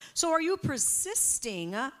So are you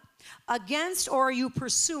persisting against, or are you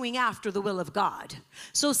pursuing after the will of God?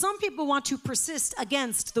 So some people want to persist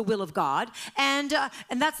against the will of God, and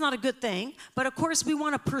that's not a good thing. But of course, we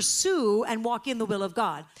want to pursue and walk in the will of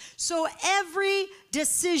God. So every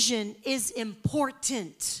decision is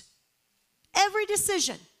important. Every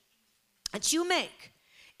decision that you make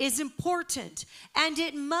is important, and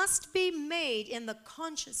it must be made in the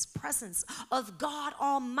conscious presence of God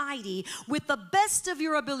Almighty with the best of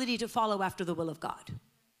your ability to follow after the will of God.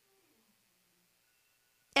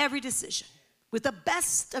 Every decision with the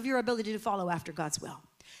best of your ability to follow after God's will.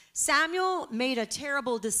 Samuel made a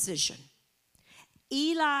terrible decision.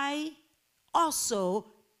 Eli also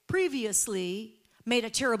previously made a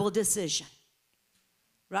terrible decision,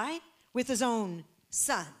 right? With his own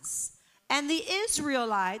sons. And the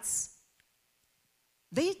Israelites,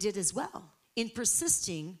 they did as well in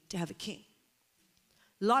persisting to have a king.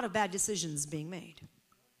 A lot of bad decisions being made.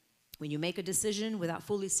 When you make a decision without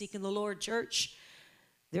fully seeking the Lord, church,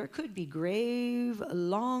 there could be grave,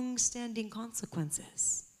 long-standing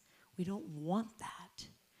consequences. We don't want that.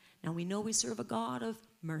 Now, we know we serve a God of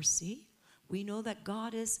mercy. We know that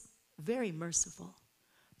God is very merciful.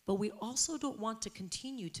 But we also don't want to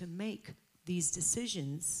continue to make these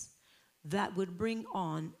decisions that would bring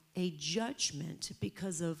on a judgment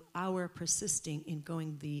because of our persisting in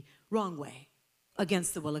going the wrong way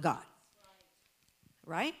against the will of God.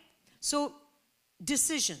 Right? So,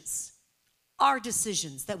 decisions are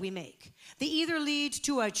decisions that we make. They either lead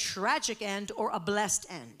to a tragic end or a blessed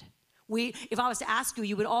end. If I was to ask you,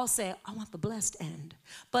 you would all say, I want the blessed end.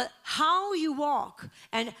 But how you walk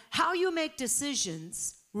and how you make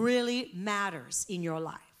decisions really matters in your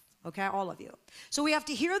life. Okay, all of you. So we have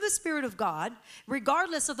to hear the Spirit of God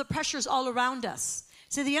regardless of the pressures all around us.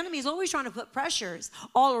 See, the enemy is always trying to put pressures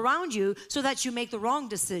all around you so that you make the wrong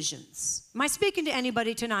decisions. Am I speaking to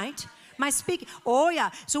anybody tonight? Am I speaking? Oh,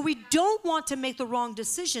 yeah. So we don't want to make the wrong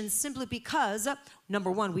decisions simply because,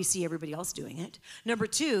 number one, we see everybody else doing it. Number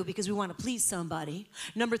two, because we want to please somebody.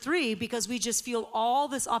 Number three, because we just feel all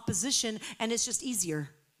this opposition and it's just easier.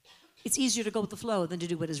 It's easier to go with the flow than to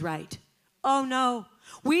do what is right. Oh, no.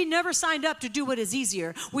 We never signed up to do what is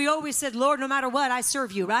easier. We always said, Lord, no matter what, I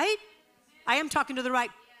serve you, right? I am talking to the right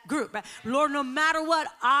group, right? Lord, no matter what,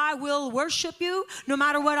 I will worship you. No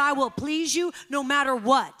matter what, I will please you. No matter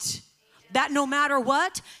what. That no matter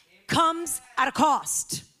what comes at a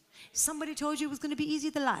cost. Somebody told you it was going to be easy,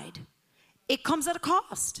 they lied. It comes at a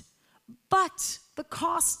cost. But the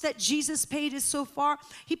cost that Jesus paid is so far,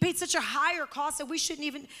 he paid such a higher cost that we should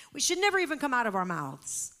never even come out of our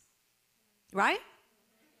mouths. Right?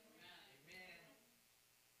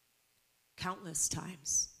 Countless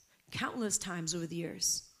times over the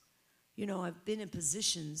years. You know, I've been in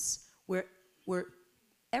positions where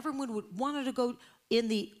everyone would want to go in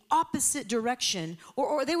the opposite direction,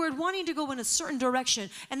 or they were wanting to go in a certain direction,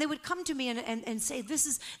 and they would come to me and say, this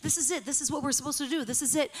is it, this is what we're supposed to do, this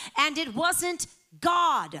is it. And it wasn't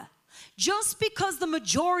God. Just because the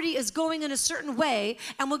majority is going in a certain way,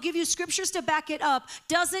 and we'll give you scriptures to back it up,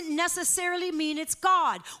 doesn't necessarily mean it's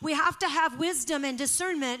God. We have to have wisdom and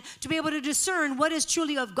discernment to be able to discern what is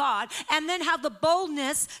truly of God, and then have the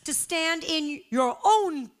boldness to stand in your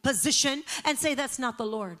own position and say, that's not the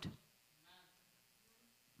Lord.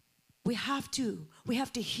 We have to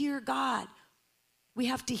hear God. We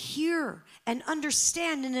have to hear and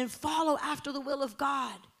understand and then follow after the will of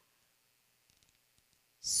God.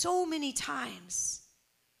 So many times.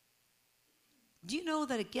 Do you know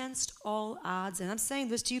that against all odds, and I'm saying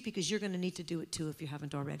this to you because you're going to need to do it too if you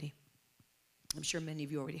haven't already. I'm sure many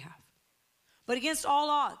of you already have. But against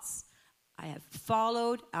all odds, I have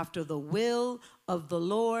followed after the will of the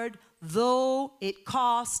Lord, though it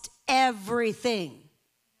cost everything.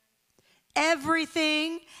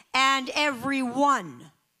 Everything and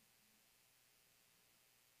everyone.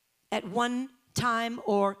 At one time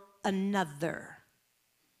or another.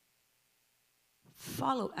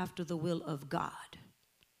 Follow after the will of God.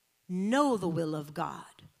 Know the will of God.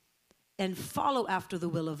 And follow after the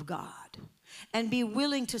will of God. And be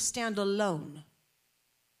willing to stand alone.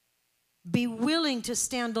 Be willing to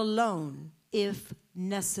stand alone if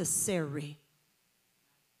necessary.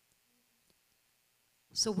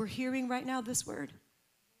 So we're hearing right now this word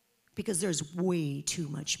because there's way too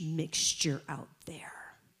much mixture out there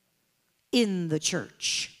in the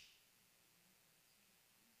church.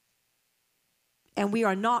 And we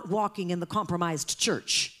are not walking in the compromised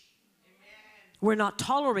church. Amen. We're not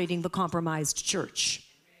tolerating the compromised church.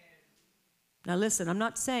 Amen. Now listen, I'm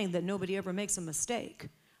not saying that nobody ever makes a mistake.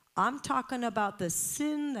 I'm talking about the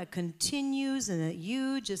sin that continues and that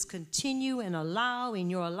you just continue and allow in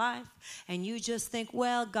your life, and you just think,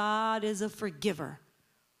 well, God is a forgiver,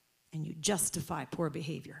 and you justify poor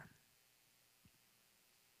behavior.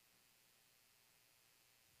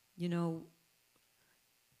 You know,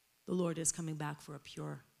 the Lord is coming back for a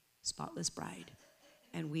pure, spotless bride,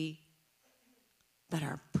 and we that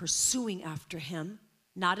are pursuing after him,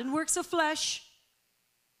 not in works of flesh,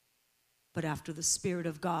 but after the Spirit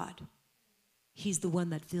of God. He's the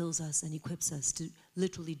one that fills us and equips us to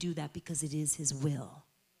literally do that because it is his will.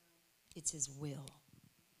 It's his will.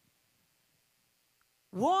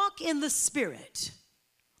 Walk in the Spirit.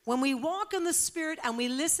 When we walk in the Spirit and we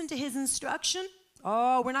listen to his instruction,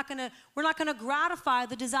 we're not gonna gratify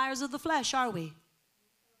the desires of the flesh, are we?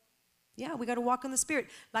 Yeah, we got to walk in the Spirit.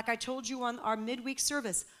 Like I told you on our midweek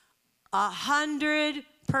service,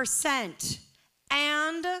 100%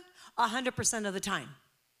 and 100% of the time.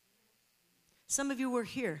 Some of you were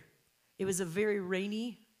here. It was a very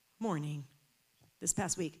rainy morning this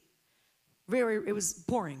past week. It was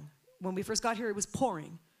pouring. When we first got here, it was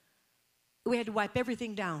pouring. We had to wipe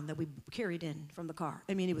everything down that we carried in from the car.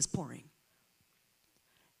 I mean, it was pouring.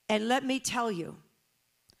 And let me tell you,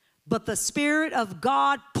 but the Spirit of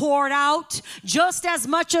God poured out just as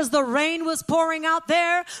much as the rain was pouring out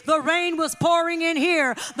there. The rain was pouring in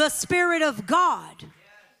here. The Spirit of God.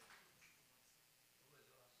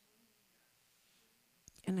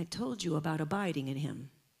 And I told you about abiding in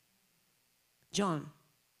him. John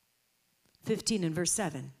 15 and verse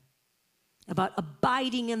 7. About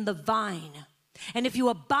abiding in the vine. And if you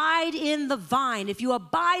abide in the vine, if you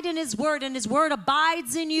abide in his word and his word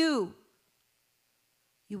abides in you,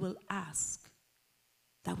 you will ask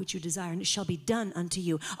that which you desire, and it shall be done unto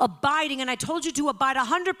you. Abiding, and I told you to abide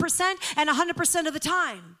 100% and 100% of the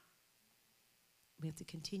time. We have to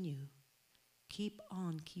continue. Keep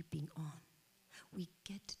on keeping on. We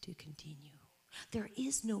get to continue. There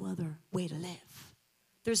is no other way to live.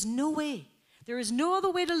 There's no way. There is no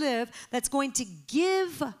other way to live that's going to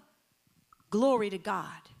give glory to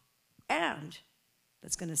God and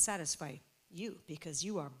that's going to satisfy you because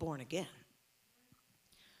you are born again.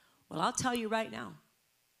 Well, I'll tell you right now.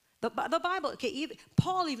 The Bible,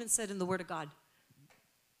 Paul even said in the Word of God,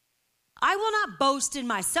 I will not boast in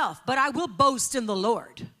myself, but I will boast in the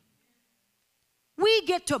Lord. We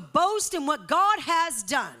get to boast in what God has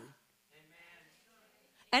done. Amen.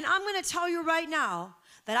 And I'm going to tell you right now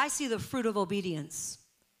that I see the fruit of obedience.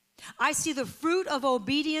 I see the fruit of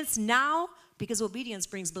obedience now because obedience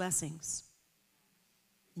brings blessings.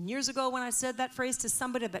 And years ago when I said that phrase to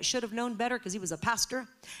somebody that should have known better because he was a pastor,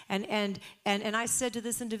 and I said to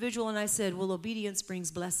this individual, and I said, well, obedience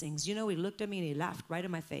brings blessings. You know, he looked at me and he laughed right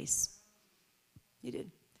in my face. He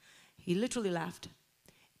did. He literally laughed.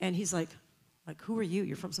 And he's like, who are you?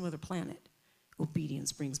 You're from some other planet.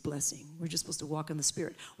 Obedience brings blessing. We're just supposed to walk in the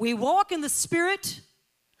Spirit. We walk in the Spirit,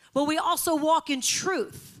 but we also walk in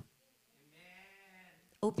truth.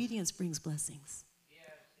 Amen. Obedience brings blessings. Yes,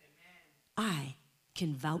 amen. I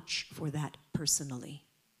can vouch for that personally.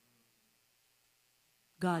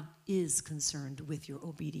 God is concerned with your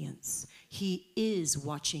obedience. He is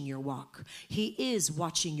watching your walk. He is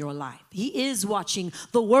watching your life. He is watching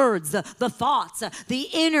the words, the thoughts, the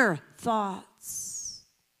inner thoughts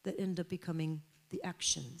that end up becoming the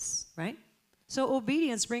actions, right? So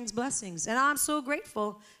obedience brings blessings. And I'm so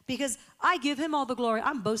grateful because I give him all the glory.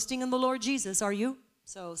 I'm boasting in the Lord Jesus. Are you?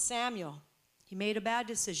 So Samuel, he made a bad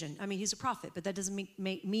decision. I mean, he's a prophet, but that doesn't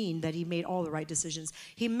mean that he made all the right decisions.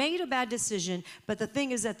 He made a bad decision, but the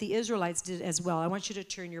thing is that the Israelites did as well. I want you to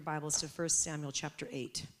turn your Bibles to 1 Samuel chapter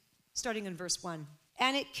 8, starting in verse 1.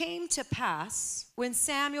 And it came to pass when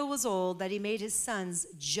Samuel was old that he made his sons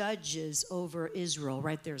judges over Israel.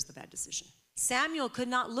 Right there's the bad decision. Samuel could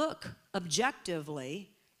not look objectively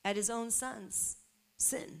at his own son's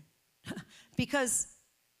sin because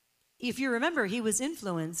if you remember, he was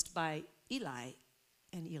influenced by Eli,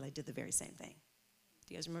 and Eli did the very same thing.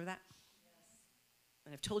 Do you guys remember that? Yes.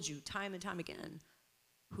 And I've told you time and time again,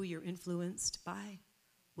 who you're influenced by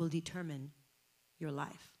will determine your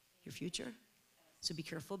life, your future. So be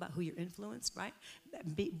careful about who you're influenced, right?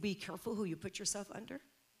 Be careful who you put yourself under.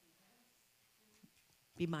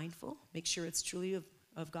 Be mindful. Make sure it's truly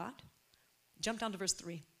of God. Jump down to verse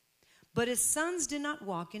 3. But his sons did not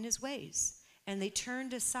walk in his ways, and they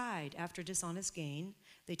turned aside after dishonest gain.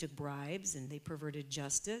 They took bribes and they perverted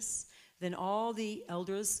justice. Then all the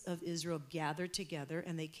elders of Israel gathered together,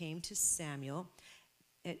 and they came to Samuel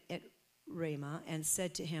at Ramah and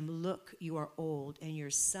said to him, look, you are old, and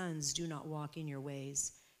your sons do not walk in your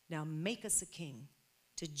ways. Now make us a king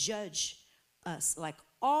to judge us like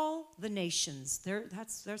all the nations.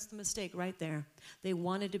 That's the mistake right there. They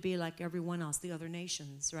wanted to be like everyone else, the other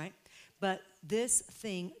nations, right? But this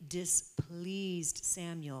thing displeased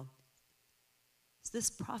Samuel. This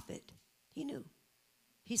prophet, he knew.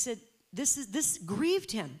 He said, this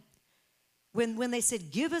grieved him when they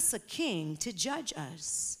said, give us a king to judge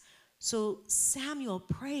us. So Samuel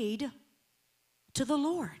prayed to the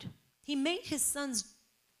Lord. He made his sons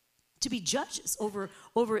to be judges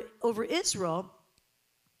over Israel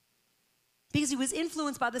because he was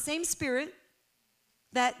influenced by the same spirit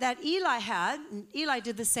that Eli had. And Eli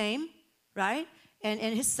did the same, right? And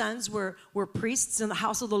his sons were priests in the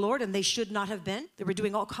house of the Lord, and they should not have been. They were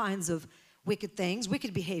doing all kinds of wicked things,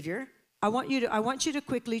 wicked behavior. I want you to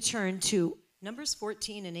quickly turn to Numbers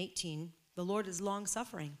 14 and 18. The Lord is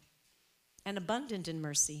long-suffering and abundant in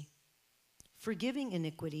mercy, forgiving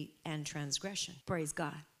iniquity and transgression. Praise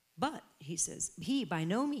God. But, he says, he by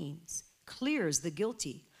no means clears the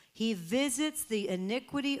guilty. He visits the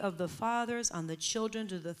iniquity of the fathers on the children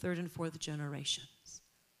to the third and fourth generations.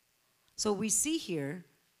 So we see here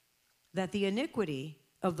that the iniquity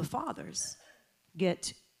of the fathers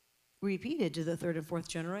get repeated to the third and fourth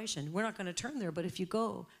generation. We're not going to turn there, but if you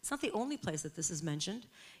go, it's not the only place that this is mentioned.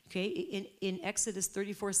 Okay, in Exodus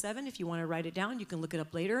 34:7, if you want to write it down, you can look it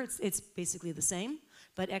up later. It's basically the same,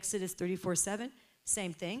 but Exodus 34:7,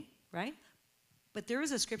 same thing, right? But there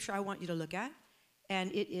is a scripture I want you to look at,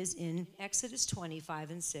 and it is in Exodus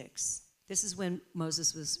 20:5-6. This is when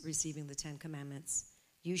Moses was receiving the 10 Commandments.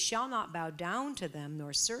 You shall not bow down to them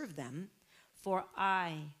nor serve them, for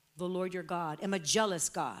I, the Lord your God, am a jealous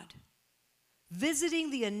God,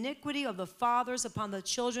 visiting the iniquity of the fathers upon the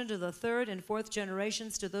children to the third and fourth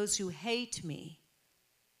generations to those who hate me,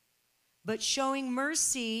 but showing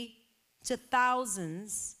mercy to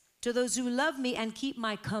thousands, to those who love me and keep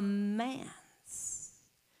my commands.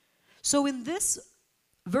 So in this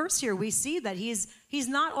verse here, we see that he's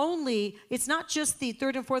not only, it's not just the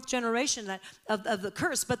third and fourth generation of the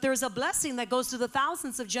curse, but there's a blessing that goes to the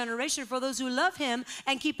thousands of generations for those who love him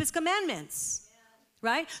and keep his commandments.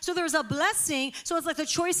 Right? So there's a blessing. So it's like the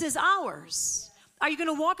choice is ours. Are you going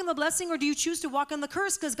to walk in the blessing, or do you choose to walk in the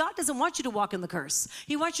curse? Because God doesn't want you to walk in the curse.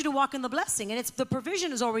 He wants you to walk in the blessing. And it's the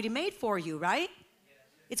provision is already made for you, right?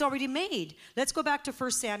 It's already made. Let's go back to 1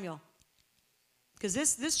 Samuel. Because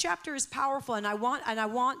this chapter is powerful, and I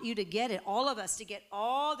want you to get it, all of us, to get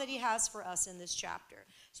all that he has for us in this chapter.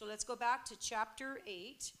 So let's go back to chapter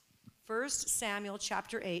 8, 1 Samuel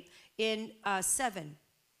chapter 8, in 7.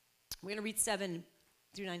 We're going to read 7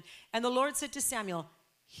 through 9. And the Lord said to Samuel,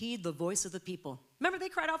 heed the voice of the people. Remember, they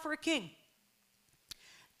cried out for a king.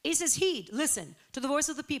 He says, heed, listen to the voice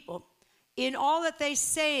of the people in all that they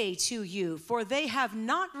say to you, for they have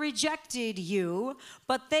not rejected you,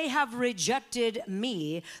 but they have rejected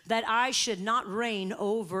me, that I should not reign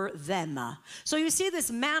over them. So you see this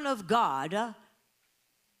man of God,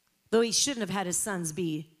 though he shouldn't have had his sons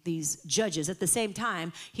be these judges, at the same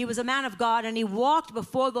time, he was a man of God, and he walked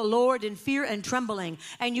before the Lord in fear and trembling.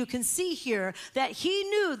 And you can see here that he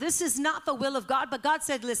knew this is not the will of God, but God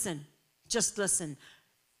said, listen, just listen.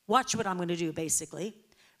 Watch what I'm going to do, basically.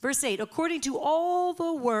 Verse 8, according to all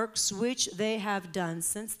the works which they have done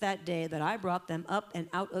since that day that I brought them up and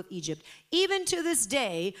out of Egypt, even to this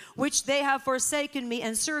day, which they have forsaken me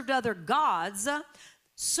and served other gods,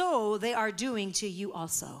 so they are doing to you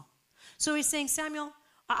also. So he's saying, Samuel,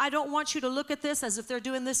 I don't want you to look at this as if they're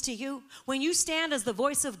doing this to you. When you stand as the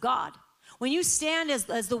voice of God, when you stand as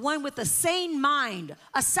the one with a sane mind,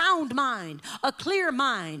 a sound mind, a clear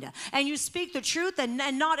mind, and you speak the truth and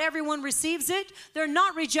not everyone receives it, they're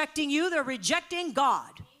not rejecting you, they're rejecting God.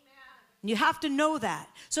 Amen. You have to know that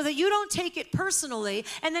so that you don't take it personally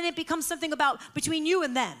and then it becomes something about between you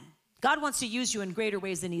and them. God wants to use you in greater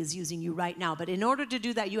ways than he is using you right now. But in order to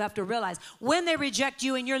do that, you have to realize when they reject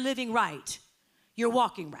you and you're living right, you're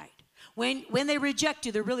walking right. When they reject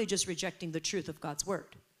you, they're really just rejecting the truth of God's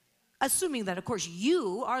word. Assuming that, of course,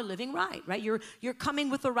 you are living right? You're coming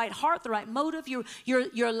with the right heart, the right motive.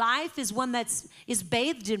 Your life is one is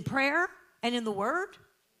bathed in prayer and in the word.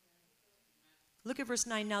 Look at verse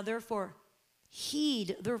 9. Now, therefore,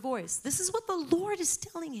 heed their voice. This is what the Lord is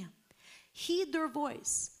telling him. Heed their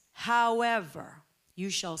voice. However, you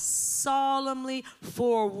shall solemnly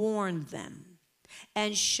forewarn them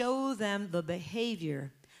and show them the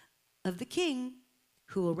behavior of the king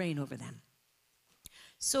who will reign over them.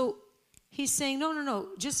 So he's saying, no,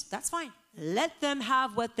 just, that's fine. Let them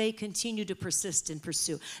have what they continue to persist and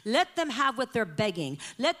pursue. Let them have what they're begging.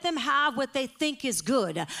 Let them have what they think is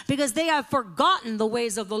good, because they have forgotten the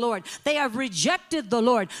ways of the Lord. They have rejected the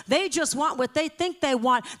Lord. They just want what they think they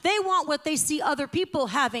want. They want what they see other people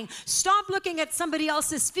having. Stop looking at somebody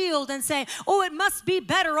else's field and saying, oh, it must be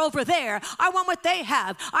better over there. I want what they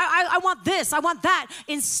have. I want this. I want that.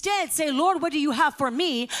 Instead, say, Lord, what do you have for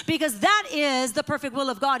me? Because that is the perfect will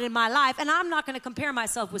of God in my life, and I'm not going to compare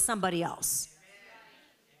myself with somebody else.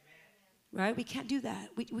 Right? We can't do that.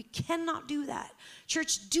 We cannot do that.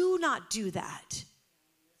 Church, do not do that.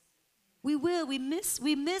 We will. We miss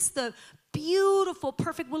the beautiful,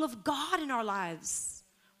 perfect will of God in our lives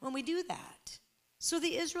when we do that. So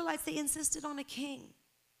the Israelites, they insisted on a king.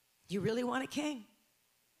 Do you really want a king?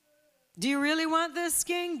 Do you really want this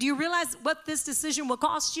king? Do you realize what this decision will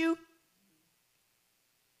cost you?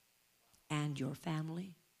 And your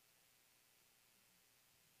family.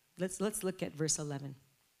 Let's look at verse 11.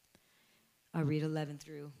 I'll read 11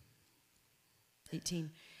 through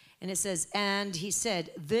 18. And it says, and he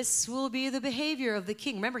said, this will be the behavior of the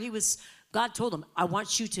king. Remember, God told him, I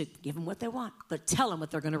want you to give them what they want, but tell them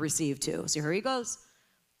what they're going to receive too. So here he goes.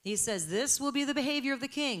 He says, this will be the behavior of the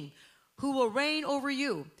king who will reign over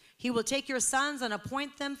you. He will take your sons and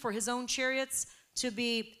appoint them for his own chariots to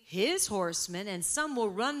be his horsemen, and some will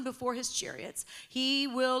run before his chariots. He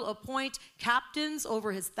will appoint captains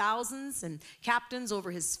over his thousands and captains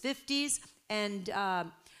over his 50s, and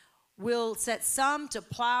will set some to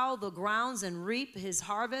plow the grounds and reap his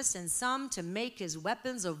harvest, and some to make his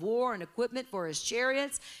weapons of war and equipment for his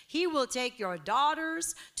chariots. He will take your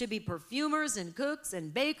daughters to be perfumers and cooks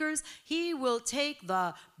and bakers. He will take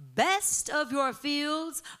the best of your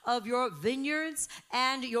fields, of your vineyards,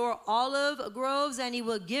 and your olive groves, and he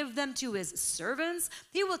will give them to his servants.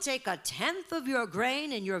 He will take a tenth of your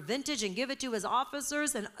grain and your vintage and give it to his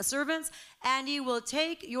officers and servants, and he will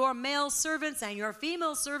take your male servants and your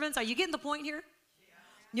female servants. Are you getting the point here?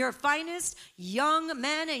 Your finest young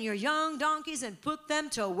men and your young donkeys, and put them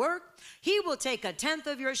to work. He will take a tenth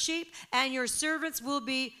of your sheep, and your servants will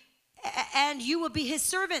be, and you will be his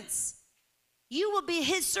servants. You will be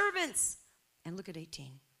his servants. And look at 18.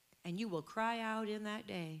 And you will cry out in that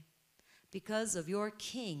day because of your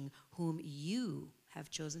king whom you have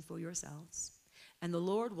chosen for yourselves. And the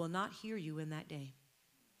Lord will not hear you in that day.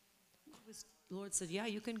 The Lord said, yeah,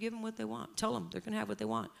 you can give them what they want. Tell them they're going to have what they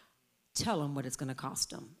want. Tell them what it's going to cost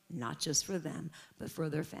them, not just for them, but for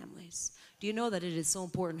their families. Do you know that it is so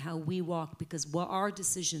important how we walk, because what our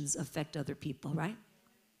decisions affect other people, right?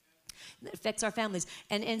 It affects our families.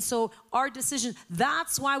 And so our decision,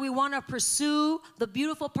 that's why we want to pursue the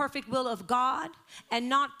beautiful, perfect will of God and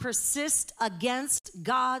not persist against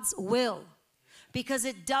God's will. Because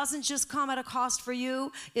it doesn't just come at a cost for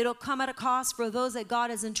you. It'll come at a cost for those that God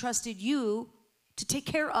has entrusted you to take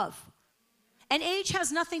care of. And age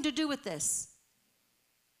has nothing to do with this.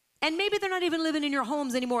 And maybe they're not even living in your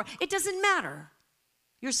homes anymore. It doesn't matter.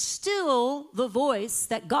 You're still the voice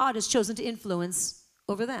that God has chosen to influence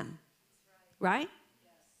over them. Right?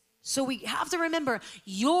 So we have to remember,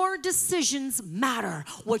 your decisions matter.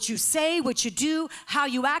 What you say, what you do, how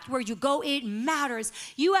you act, where you go, it matters.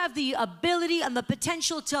 You have the ability and the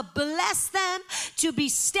potential to bless them, to be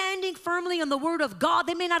standing firmly on the word of God.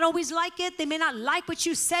 They may not always like it. They may not like what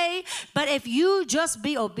you say. But if you just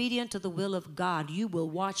be obedient to the will of God, you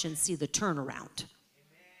will watch and see the turnaround.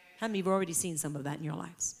 How many of you have already seen some of that in your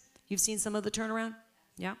lives? You've seen some of the turnaround?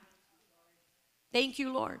 Yeah? Thank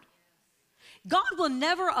you, Lord. God will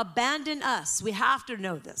never abandon us. We have to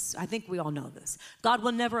know this. I think we all know this. God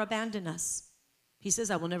will never abandon us. He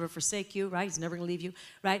says, I will never forsake you, right? He's never going to leave you,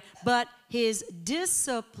 right? But his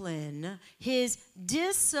discipline is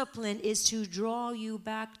to draw you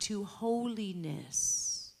back to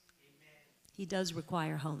holiness. Amen. He does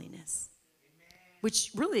require holiness,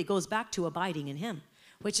 which really goes back to abiding in him,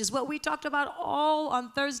 which is what we talked about all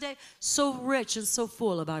on Thursday. So rich and so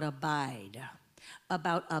full about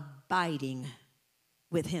about abiding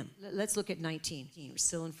with him. Let's look at 19. We're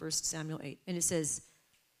still in 1 Samuel 8. And it says,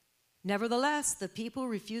 nevertheless, the people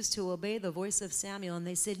refused to obey the voice of Samuel, and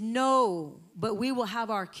they said, no, but we will have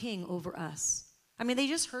our king over us. I mean, they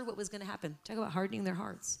just heard what was going to happen. Talk about hardening their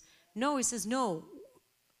hearts. No, he says, no.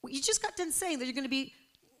 You just got done saying that you're going to be,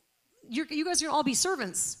 you guys are going to all be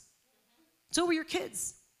servants. So were your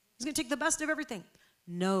kids. He's going to take the best of everything.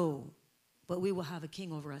 No, but we will have a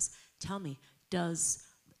king over us. Tell me, does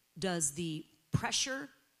the pressure,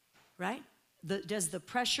 right? Does the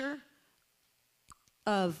pressure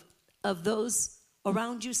of those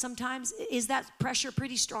around you sometimes? Is that pressure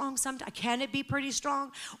pretty strong sometimes? Can it be pretty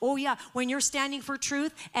strong? Oh yeah, when you're standing for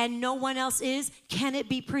truth and no one else is, can it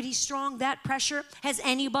be pretty strong, that pressure? Has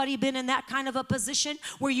anybody been in that kind of a position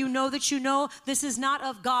where you know this is not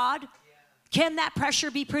of God? Can that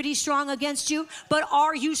pressure be pretty strong against you? But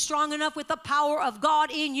are you strong enough with the power of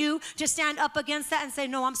God in you to stand up against that and say,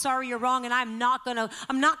 no, I'm sorry, you're wrong, and I'm not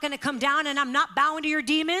gonna come down, and I'm not bowing to your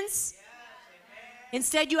demons?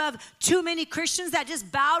 Instead, you have too many Christians that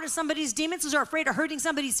just bow to somebody's demons because they're afraid of hurting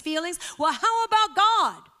somebody's feelings. Well, how about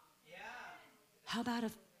God? Yeah.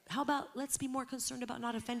 How about let's be more concerned about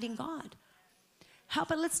not offending God? How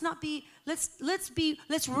about let's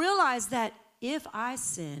realize that if I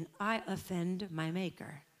sin, I offend my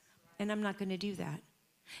Maker, and I'm not going to do that.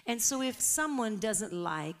 And so if someone doesn't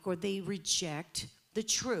like or they reject the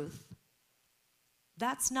truth,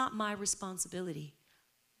 that's not my responsibility.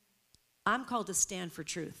 I'm called to stand for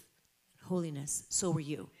truth, holiness. So are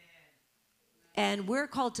you. And we're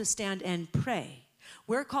called to stand and pray.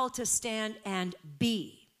 We're called to stand and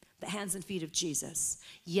be the hands and feet of Jesus.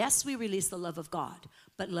 Yes, we release the love of God,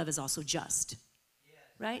 but love is also just.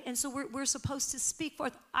 Right? And so we're supposed to speak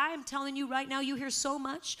forth. I am telling you right now, you hear so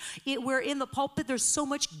much. We're in the pulpit. There's so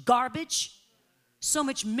much garbage, so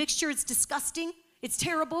much mixture. It's disgusting. It's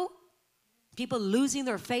terrible. People losing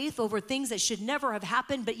their faith over things that should never have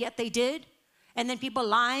happened, but yet they did. And then people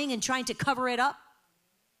lying and trying to cover it up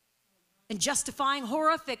and justifying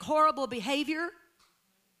horrific, horrible behavior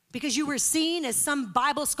because you were seen as some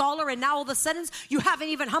Bible scholar, and now all of a sudden you haven't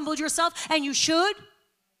even humbled yourself, and you should.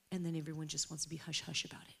 And then everyone just wants to be hush-hush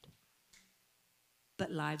about it.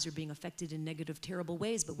 But lives are being affected in negative, terrible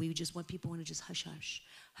ways, but we just want people to just hush-hush,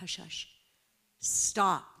 hush-hush.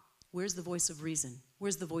 Stop. Where's the voice of reason?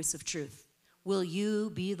 Where's the voice of truth? Will you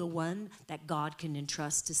be the one that God can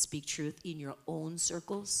entrust to speak truth in your own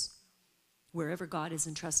circles? Wherever God has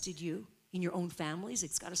entrusted you, in your own families,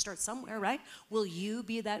 it's got to start somewhere, right? Will you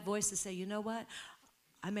be that voice to say, you know what?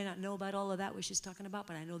 I may not know about all of that what she's talking about,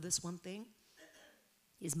 but I know this one thing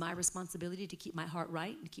is my responsibility to keep my heart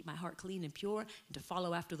right and keep my heart clean and pure and to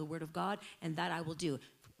follow after the word of God, and that I will do.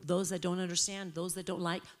 Those that don't understand, those that don't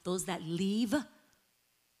like, those that leave,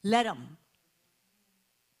 let them.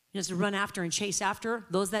 You know, to run after and chase after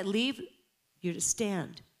those that leave, you're to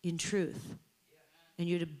stand in truth, and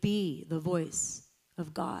you're to be the voice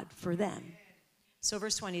of God for them. So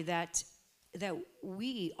verse 20, that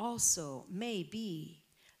we also may be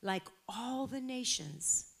like all the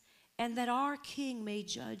nations, and that our King may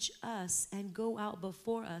judge us and go out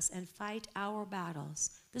before us and fight our battles.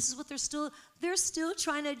 This is what they're still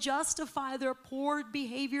trying to justify their poor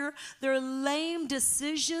behavior, their lame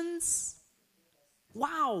decisions.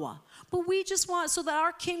 Wow. But we just want so that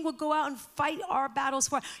our King will go out and fight our battles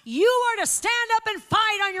for us. You are to stand up and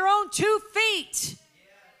fight on your own 2 feet.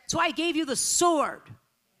 That's why I gave you the sword.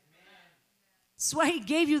 That's why he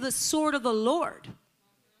gave you the sword of the Lord.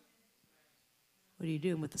 What are you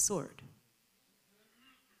doing with the sword?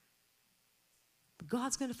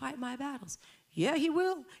 God's going to fight my battles. Yeah, he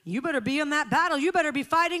will. You better be in that battle. You better be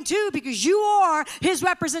fighting too, because you are his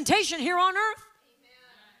representation here on earth.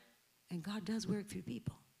 Amen. And God does work through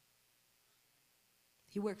people.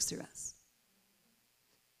 He works through us.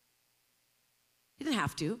 He didn't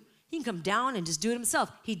have to. He can come down and just do it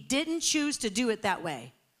himself. He didn't choose to do it that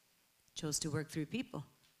way. He chose to work through people.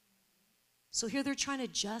 So here they're trying to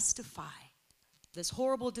justify this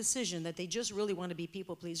horrible decision that they just really want to be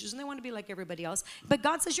people pleasers and they want to be like everybody else. But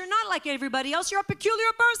God says, you're not like everybody else. You're a peculiar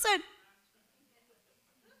person.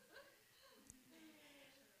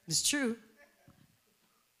 It's true.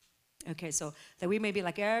 Okay, so that we may be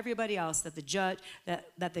like everybody else, that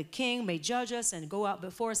the king may judge us and go out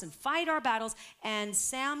before us and fight our battles. And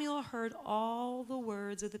Samuel heard all the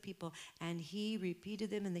words of the people, and he repeated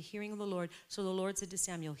them in the hearing of the Lord. So the Lord said to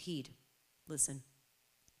Samuel, heed, listen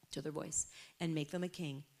to their voice, and make them a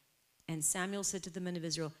king. And Samuel said to the men of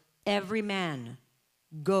Israel, every man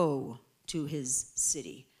go to his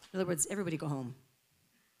city. In other words, everybody go home.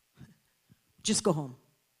 Just go home.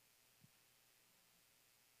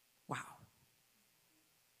 Wow.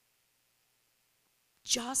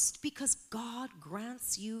 Just because God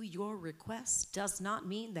grants you your request does not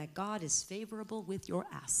mean that God is favorable with your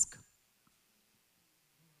ask.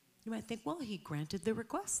 You might think, well, he granted the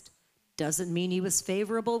request. Doesn't mean he was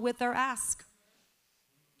favorable with our ask.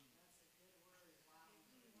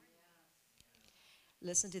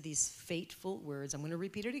 Listen to these fateful words. I'm going to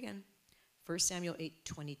repeat it again. 1 Samuel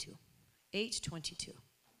 8:22. 8:22.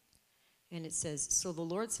 And it says, so the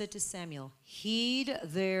Lord said to Samuel, heed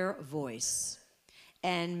their voice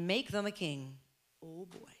and make them a king. Oh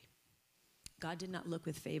boy. God did not look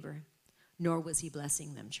with favor. nor was he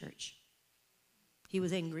blessing them, church. He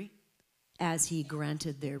was angry as he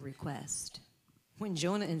granted their request. When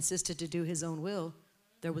Jonah insisted to do his own will,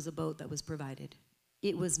 there was a boat that was provided.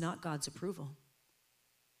 It was not God's approval.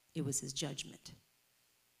 It was his judgment.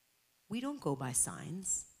 We don't go by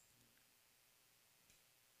signs.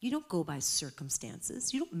 You don't go by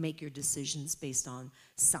circumstances. You don't make your decisions based on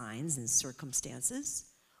signs and circumstances.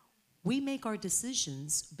 We make our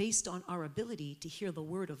decisions based on our ability to hear the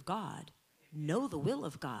word of God, know the will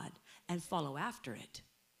of God, and follow after it.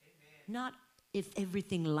 Not if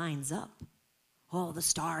everything lines up. Oh, the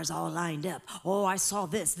stars all lined up. Oh, I saw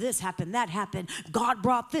this happened, that happened. God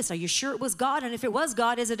brought this. Are you sure it was God? And if it was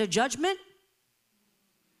God, is it a judgment?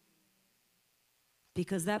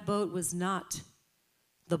 Because that boat was not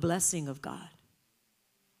the blessing of God,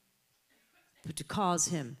 but to cause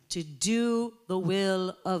him to do the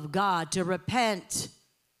will of God, to repent.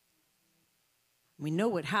 We know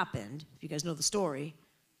what happened. If you guys know the story,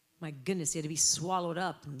 my goodness, he had to be swallowed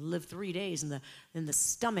up and live 3 days in the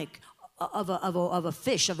stomach of a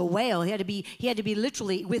fish, of a whale. He had to be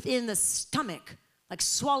literally within the stomach, like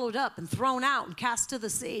swallowed up and thrown out and cast to the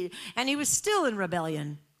sea. And he was still in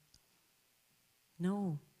rebellion.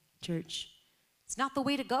 No, church. It's not the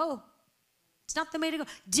way to go. It's not the way to go.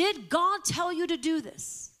 Did God tell you to do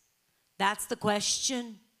this? That's the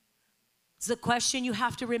question. It's the question you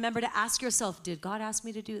have to remember to ask yourself. Did God ask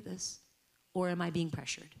me to do this? Or am I being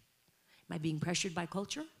pressured? Am I being pressured by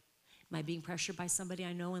culture? Am I being pressured by somebody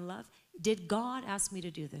I know and love? Did God ask me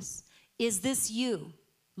to do this? Is this you?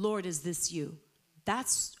 Lord, is this you?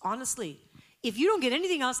 That's honestly, if you don't get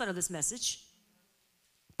anything else out of this message,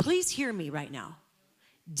 please hear me right now.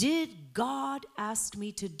 Did God ask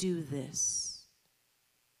me to do this?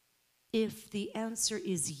 If the answer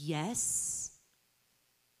is yes,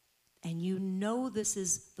 and you know this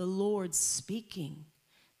is the Lord speaking,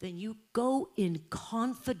 then you go in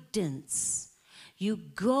confidence. You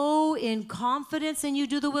go in confidence and you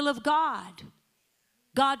do the will of God.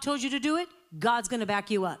 God told you to do it, God's going to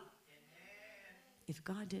back you up. If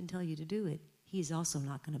God didn't tell you to do it, he's also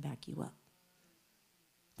not going to back you up.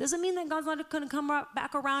 Doesn't mean that God's not going to come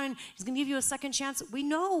back around and he's going to give you a second chance. We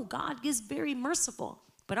know God is very merciful.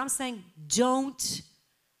 But I'm saying don't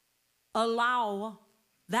allow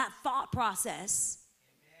that thought process,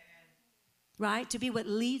 right, to be what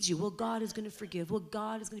leads you. Well, God is going to forgive. Well,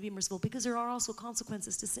 God is going to be merciful, because there are also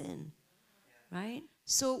consequences to sin, right?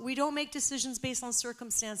 So we don't make decisions based on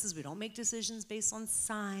circumstances. We don't make decisions based on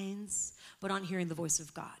signs, but on hearing the voice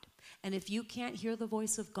of God. And if you can't hear the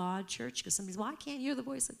voice of God, church, because somebody's, well, I can't hear the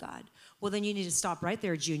voice of God. Well, then you need to stop right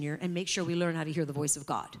there, Junior, and make sure we learn how to hear the voice of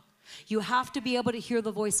God. You have to be able to hear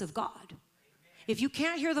the voice of God. If you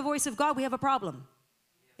can't hear the voice of God, we have a problem.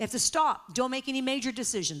 You have to stop. Don't make any major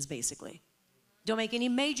decisions, basically. Don't make any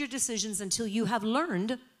major decisions until you have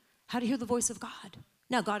learned how to hear the voice of God.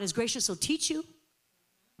 Now, God is gracious. He'll teach you.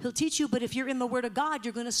 He'll teach you, but if you're in the Word of God,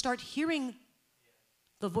 you're going to start hearing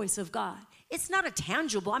the voice of God. It's not a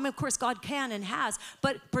tangible, I mean, of course, God can and has,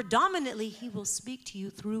 but predominantly, he will speak to you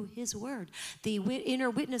through his word. The inner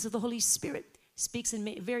witness of the Holy Spirit speaks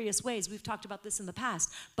in various ways. We've talked about this in the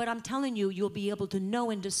past, but I'm telling you, you'll be able to know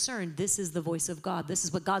and discern this is the voice of God. This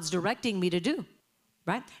is what God's directing me to do,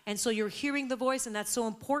 right? And so you're hearing the voice, and that's so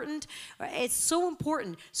important. It's so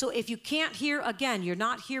important. So if you can't hear, again, you're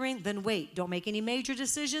not hearing, then wait. Don't make any major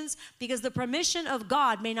decisions, because the permission of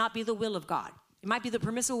God may not be the will of God. It might be the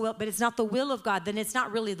permissible will, but it's not the will of God. Then it's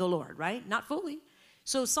not really the Lord, right? Not fully.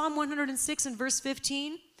 So Psalm 106 and verse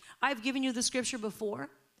 15, I've given you the scripture before,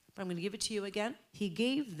 but I'm going to give it to you again. He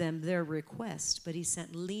gave them their request, but he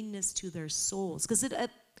sent leanness to their souls. Because it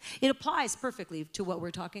applies perfectly to what we're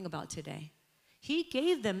talking about today. He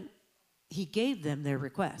gave them their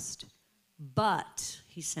request, but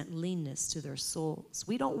he sent leanness to their souls.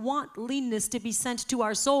 We don't want leanness to be sent to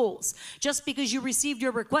our souls just because you received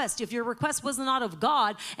your request. If your request was not of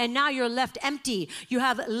God and now you're left empty, you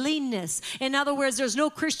have leanness. In other words, there's no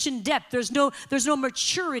Christian depth. There's no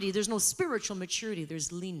maturity. There's no spiritual maturity.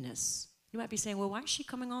 There's leanness. You might be saying, well, why is she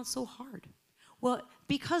coming on so hard? Well,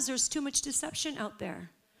 because there's too much deception out there.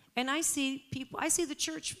 And I see the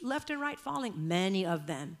church left and right falling. Many of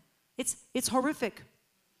them. It's horrific.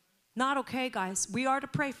 Not okay, guys. We are to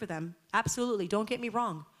pray for them. Absolutely. Don't get me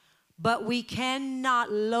wrong. But we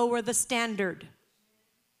cannot lower the standard.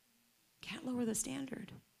 Can't lower the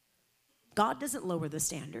standard. God doesn't lower the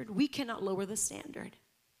standard. We cannot lower the standard.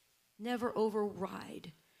 Never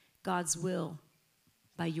override God's will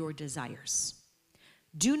by your desires.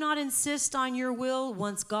 Do not insist on your will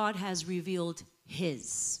once God has revealed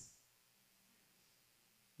his.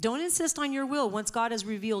 Don't insist on your will once God has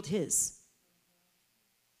revealed his.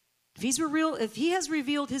 If he has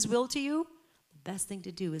revealed his will to you, the best thing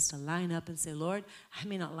to do is to line up and say, Lord, I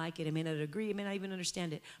may not like it, I may not agree, I may not even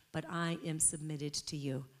understand it, but I am submitted to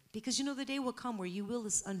you. Because you know the day will come where you will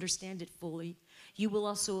understand it fully. You will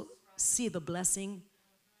also see the blessing.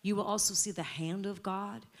 You will also see the hand of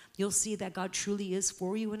God. You'll see that God truly is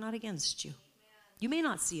for you and not against you. You may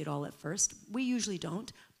not see it all at first. We usually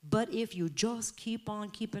don't. But if you just keep on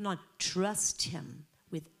keeping on, trust him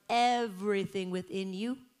with everything within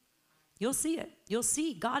you, you'll see it. You'll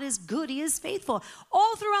see God is good. He is faithful.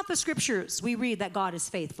 All throughout the scriptures, we read that God is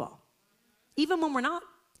faithful. Even when we're not,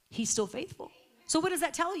 he's still faithful. So what does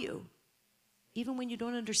that tell you? Even when you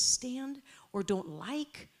don't understand or don't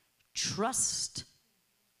like, trust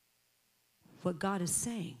what God is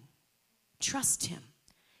saying. Trust him.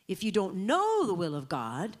 If you don't know the will of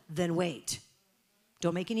God, then wait.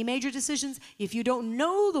 Don't make any major decisions. If you don't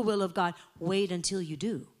know the will of God, wait until you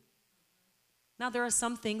do. Now, there are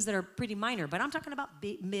some things that are pretty minor, but I'm talking about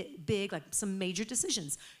big, like some major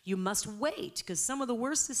decisions. You must wait, because some of the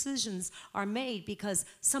worst decisions are made because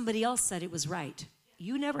somebody else said it was right.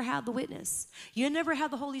 You never had the witness. You never had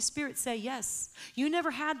the Holy Spirit say yes. You never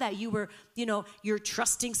had that. You were, you're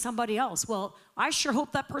trusting somebody else. Well, I sure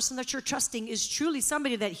hope that person that you're trusting is truly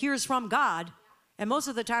somebody that hears from God. And most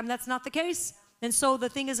of the time, that's not the case. And so the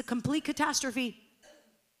thing is a complete catastrophe.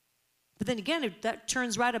 But then again, that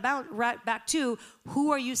turns right back to,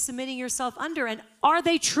 who are you submitting yourself under? And are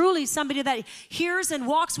they truly somebody that hears and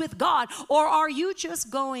walks with God? Or are you just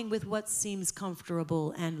going with what seems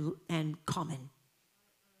comfortable and common?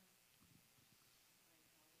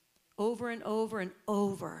 Over and over and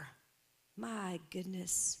over. My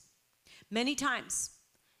goodness. Many times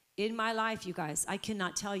in my life, you guys, I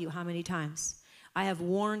cannot tell you how many times I have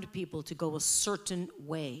warned people to go a certain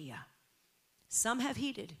way. Some have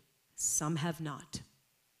heeded. Some have not.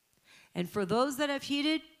 And for those that have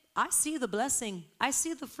heeded, I see the blessing. I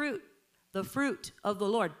see the fruit of the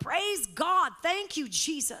Lord. Praise God. Thank you,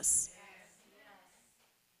 Jesus.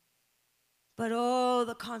 But oh,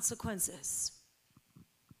 the consequences.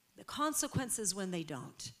 The consequences when they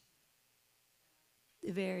don't.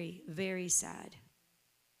 Very, very sad.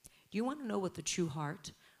 Do you want to know what the true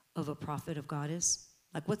heart of a prophet of God is?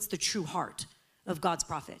 Like, what's the true heart of God's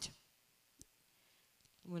prophet?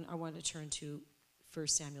 I want to turn to 1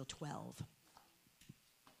 Samuel 12.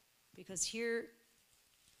 Because here,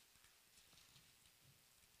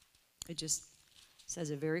 it just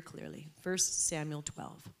says it very clearly. 1 Samuel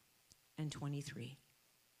 12 and 23.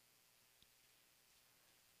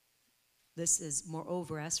 This is,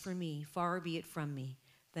 moreover, as for me, far be it from me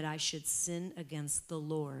that I should sin against the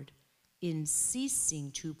Lord in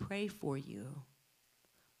ceasing to pray for you.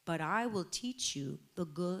 But I will teach you the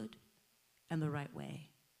good and the right way.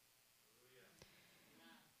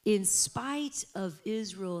 In spite of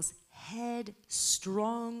Israel's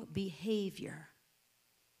headstrong behavior,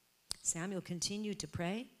 Samuel continued to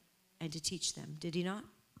pray and to teach them. Did he not?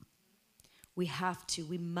 We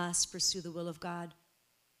must pursue the will of God.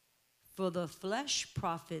 For the flesh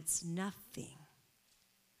profits nothing.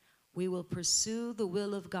 We will pursue the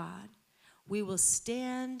will of God. We will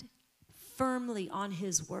stand firmly on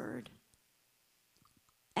his word.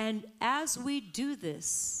 And as we do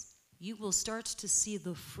this, you will start to see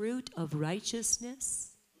the fruit of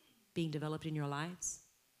righteousness being developed in your lives,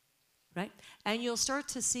 right? And you'll start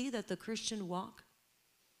to see that the Christian walk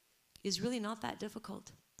is really not that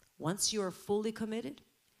difficult. Once you are fully committed,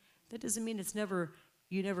 that doesn't mean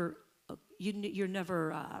you're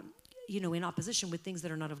never in opposition with things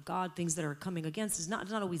that are not of God, things that are coming against. It's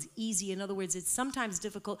not always easy. In other words, it's sometimes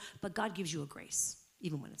difficult, but God gives you a grace,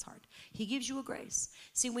 even when it's hard. He gives you a grace.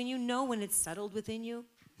 See, when it's settled within you,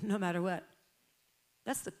 no matter what,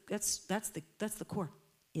 that's the core.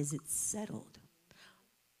 Is it settled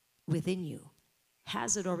within you?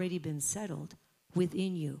 Has it already been settled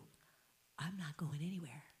within you? I'm not going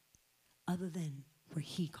anywhere other than where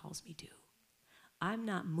he calls me to. I'm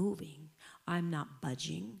not moving. I'm not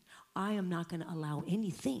budging. I am not going to allow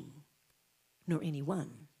anything nor anyone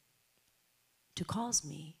to cause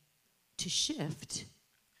me to shift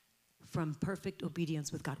from perfect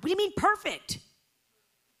obedience with God. What do you mean perfect?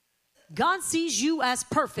 God sees you as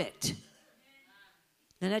perfect.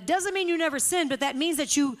 And that doesn't mean you never sin, but that means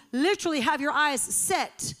that you literally have your eyes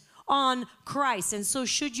set on Christ. And so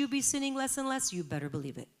should you be sinning less and less, you better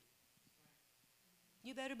believe it.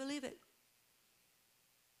 You better believe it.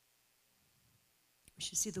 We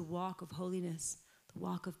should see the walk of holiness, the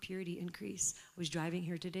walk of purity increase. I was driving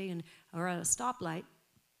here today or at a stoplight,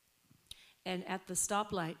 and at the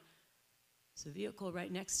stoplight, there's a vehicle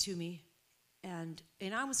right next to me. And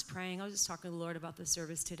I was praying. I was just talking to the Lord about the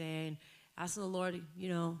service today. asking the Lord,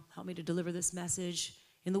 help me to deliver this message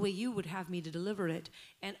in the way you would have me to deliver it.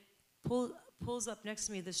 And pulls up next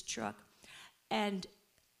to me this truck, and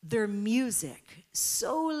their music,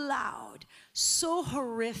 so loud, so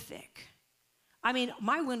horrific. I mean,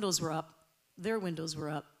 my windows were up, their windows were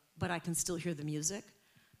up, but I can still hear the music,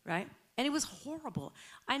 right? And it was horrible.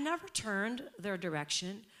 I never turned their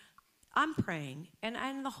direction. I'm praying,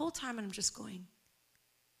 and the whole time I'm just going,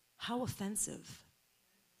 how offensive.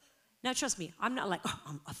 Now, trust me, I'm not like, oh,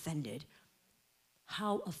 I'm offended.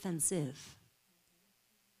 How offensive.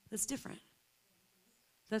 That's different.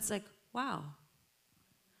 That's like, wow.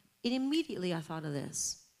 And immediately I thought of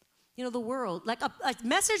this. The world, like a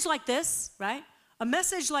message like this, right? A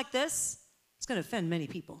message like this, it's going to offend many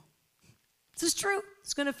people. This is true.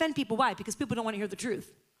 It's going to offend people. Why? Because people don't want to hear the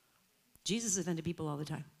truth. Jesus offended people all the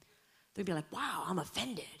time. They'd be like, wow, I'm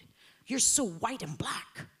offended. You're so white and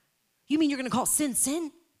black. You mean you're going to call sin,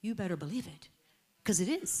 sin? You better believe it, because it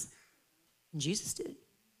is. And Jesus did.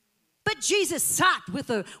 But Jesus sat with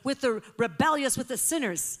the rebellious, with the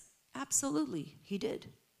sinners. Absolutely, he did,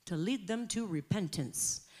 to lead them to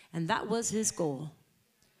repentance. And that was his goal.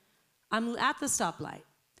 I'm at the stoplight,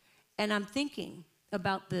 and I'm thinking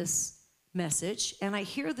about this message, and I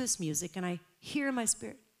hear this music, and I hear in my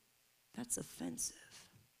spirit, that's offensive.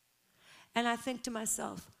 And I think to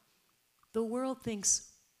myself, the world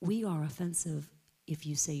thinks we are offensive if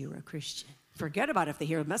you say you're a Christian. Forget about if they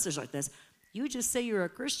hear a message like this. You just say you're a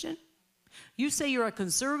Christian. You say you're a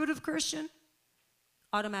conservative Christian,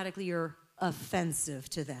 automatically you're offensive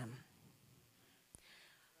to them.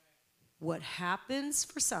 What happens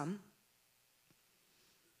for some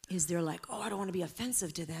is they're like, oh, I don't want to be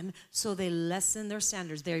offensive to them, so they lessen their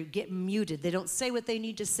standards. They get muted. They don't say what they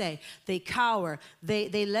need to say. They cower.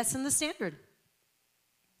 They lessen the standard.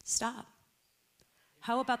 Stop.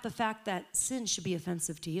 How about the fact that sin should be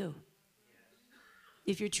offensive to you?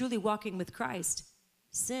 If you're truly walking with Christ,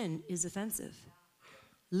 sin is offensive.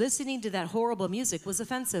 Listening to that horrible music was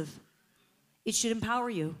offensive. It should empower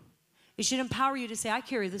you. It should empower you to say, I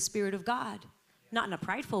carry the Spirit of God. Not in a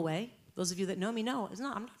prideful way. Those of you that know me know. I'm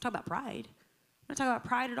not talking about pride. I'm not talking about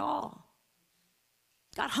pride at all.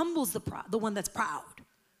 God humbles the one that's proud.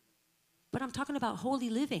 But I'm talking about holy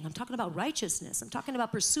living. I'm talking about righteousness. I'm talking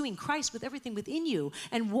about pursuing Christ with everything within you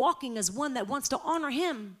and walking as one that wants to honor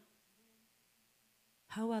him.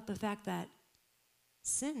 How about the fact that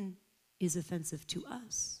sin is offensive to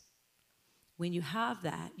us? When you have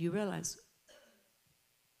that, you realize,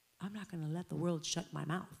 I'm not going to let the world shut my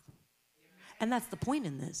mouth. And that's the point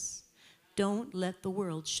in this. Don't let the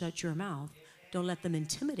world shut your mouth. Don't let them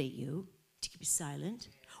intimidate you to keep you silent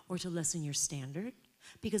or to lessen your standard.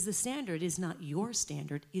 Because the standard is not your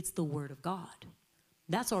standard, it's the Word of God.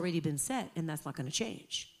 That's already been set, and that's not going to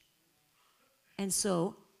change. And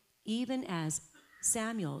so, even as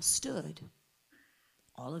Samuel stood,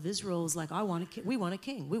 all of Israel was like, we want a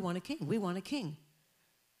king, we want a king, we want a king.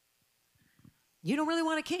 You don't really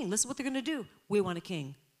want a king. Listen to what they're going to do. We want a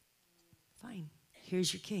king. Fine.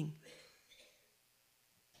 Here's your king.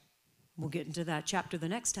 We'll get into that chapter the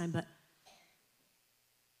next time, but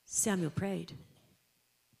Samuel prayed.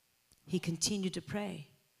 He continued to pray,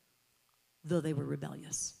 though they were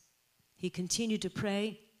rebellious. He continued to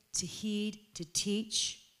pray, to heed, to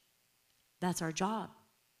teach. That's our job.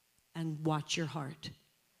 And watch your heart.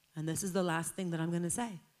 And this is the last thing that I'm going to say,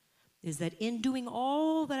 is that in doing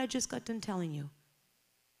all that I just got done telling you,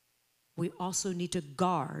 we also need to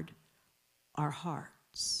guard our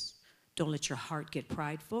hearts. Don't let your heart get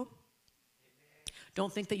prideful.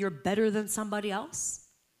 Don't think that you're better than somebody else.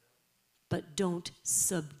 But don't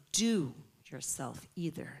subdue yourself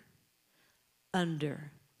either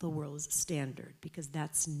under the world's standard, because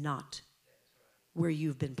that's not where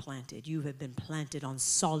you've been planted. You have been planted on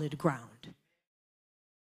solid ground.